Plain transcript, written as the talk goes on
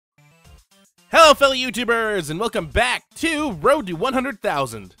Hello, fellow YouTubers, and welcome back to Road to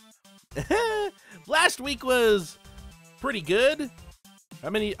 100,000. Last week was pretty good. How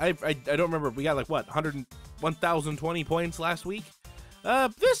many? I don't remember. We got like what, 1,020 points last week.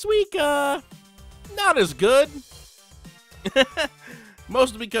 This week, not as good.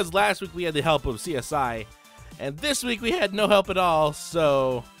 Mostly because last week we had the help of CSI, and this week we had no help at all.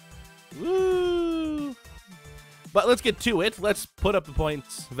 So, woo! But let's get to it. Let's put up the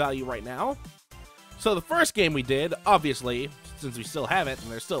points value right now. So the first game we did, obviously, since we still have it,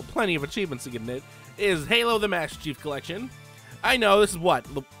 and there's still plenty of achievements to get in it, is Halo the Master Chief Collection. I know, this is what,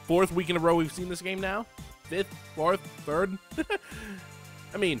 the 4th week in a row we've seen this game now? 5th, 4th, 3rd?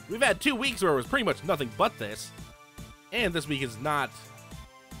 I mean, we've had 2 weeks where it was pretty much nothing but this. And this week is not...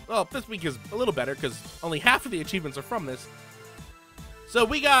 Well, this week is a little better, because only half of the achievements are from this. So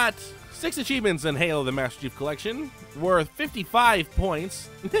we got 6 achievements in Halo the Master Chief Collection, worth 55 points.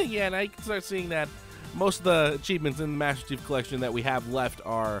 Yeah, and I can start seeing that most of the achievements in the Master Chief Collection that we have left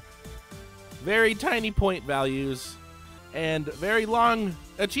are very tiny point values and very long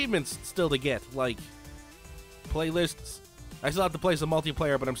achievements still to get, like playlists. I still have to play some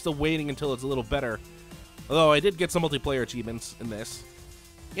multiplayer, but I'm still waiting until it's a little better. Although I did get some multiplayer achievements in this.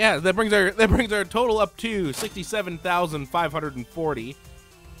 Yeah, that brings our total up to 67,540.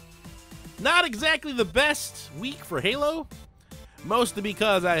 Not exactly the best week for Halo. Mostly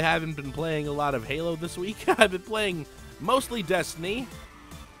because I haven't been playing a lot of Halo this week. I've been playing mostly Destiny,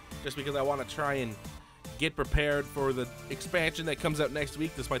 just because I want to try and get prepared for the expansion that comes out next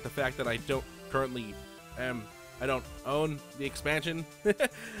week, despite the fact that I don't currently I don't own the expansion.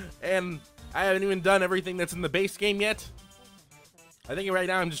 And I haven't even done everything that's in the base game yet. I think right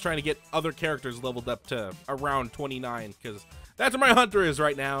now I'm just trying to get other characters leveled up to around 29, because that's where my hunter is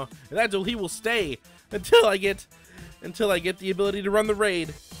right now, and that's where he will stay until I get the ability to run the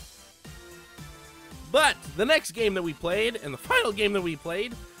raid. But the next game that we played, and the final game that we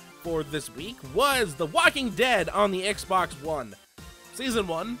played for this week, was The Walking Dead on the Xbox One. Season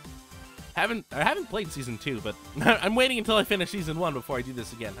 1. I haven't played Season 2, but I'm waiting until I finish Season 1 before I do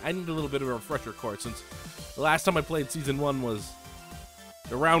this again. I need a little bit of a refresher course, since the last time I played Season 1 was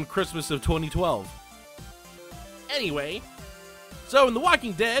around Christmas of 2012. Anyway, so in The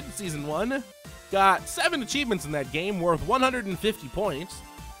Walking Dead Season 1, got 7 achievements in that game worth 150 points,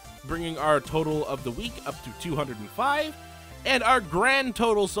 bringing our total of the week up to 205, and our grand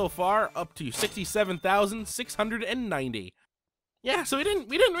total so far up to 67,690. Yeah, so we didn't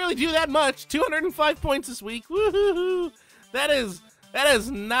really do that much. 205 points this week. Woohoo! That is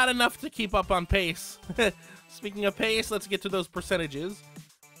not enough to keep up on pace. Speaking of pace, let's get to those percentages.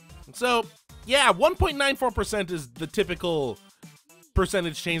 So, yeah, 1.94% is the typical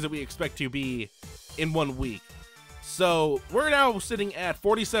percentage change that we expect to be in 1 week. So we're now sitting at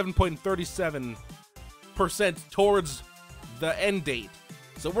 47.37% towards the end date.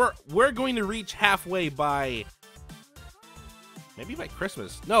 So we're going to reach halfway by maybe by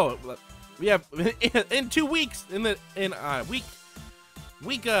Christmas. No, we have in 2 weeks in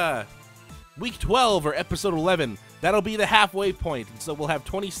week 12 or episode 11. That'll be the halfway point. And so we'll have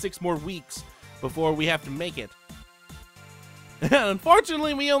 26 more weeks before we have to make it.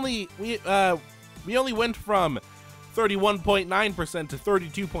 Unfortunately, we only went from 31.9% to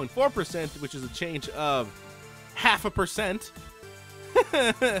 32.4%, which is a change of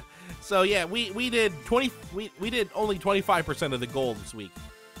 0.5%. So yeah, we did only 25% of the goal this week.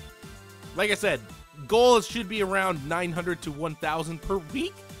 Like I said, goals should be around 900 to 1,000 per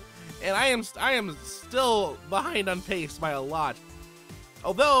week, and I am still behind on pace by a lot.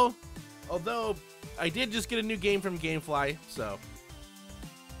 Although I did just get a new game from Gamefly, so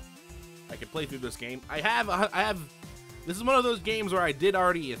I can play through this game. This is one of those games where I did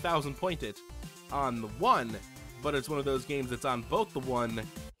already 1,000 point it on the One, but it's one of those games that's on both the One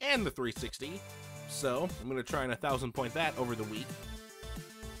and the 360. So I'm gonna try and 1,000 point that over the week.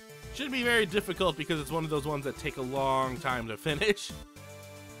 Should be very difficult because it's one of those ones that take a long time to finish.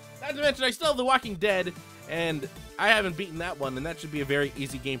 Not to mention, I still have The Walking Dead, and I haven't beaten that one, and that should be a very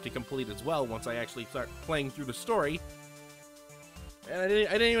easy game to complete as well once I actually start playing through the story. And I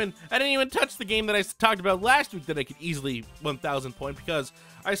didn't even touch the game that I talked about last week that I could easily 1,000 point, because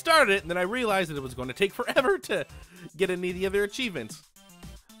I started it and then I realized that it was going to take forever to get any of the other achievements.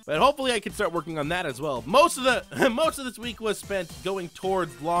 But hopefully I can start working on that as well. Most of this week was spent going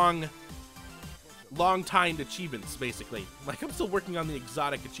towards long-timed achievements, basically. Like, I'm still working on the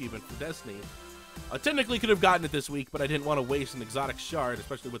exotic achievement for Destiny. I technically could have gotten it this week, but I didn't want to waste an exotic shard,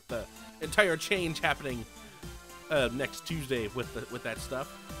 especially with the entire change happening next Tuesday with that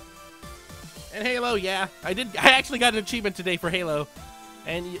stuff. And Halo, yeah, I actually got an achievement today for Halo,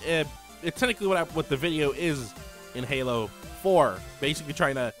 and it's technically what the video is in Halo 4. Basically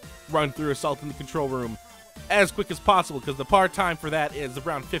trying to run through Assault in the Control Room as quick as possible, because the par time for that is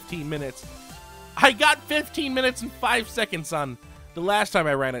around 15 minutes. I got 15 minutes and 5 seconds on the last time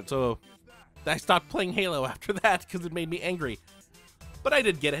I ran it, so I stopped playing Halo after that because it made me angry. But I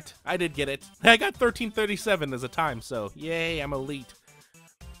did get it. I got 13:37 as a time, so yay, I'm elite.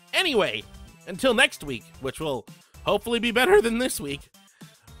 Anyway, until next week, which will hopefully be better than this week,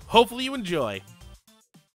 hopefully you enjoy.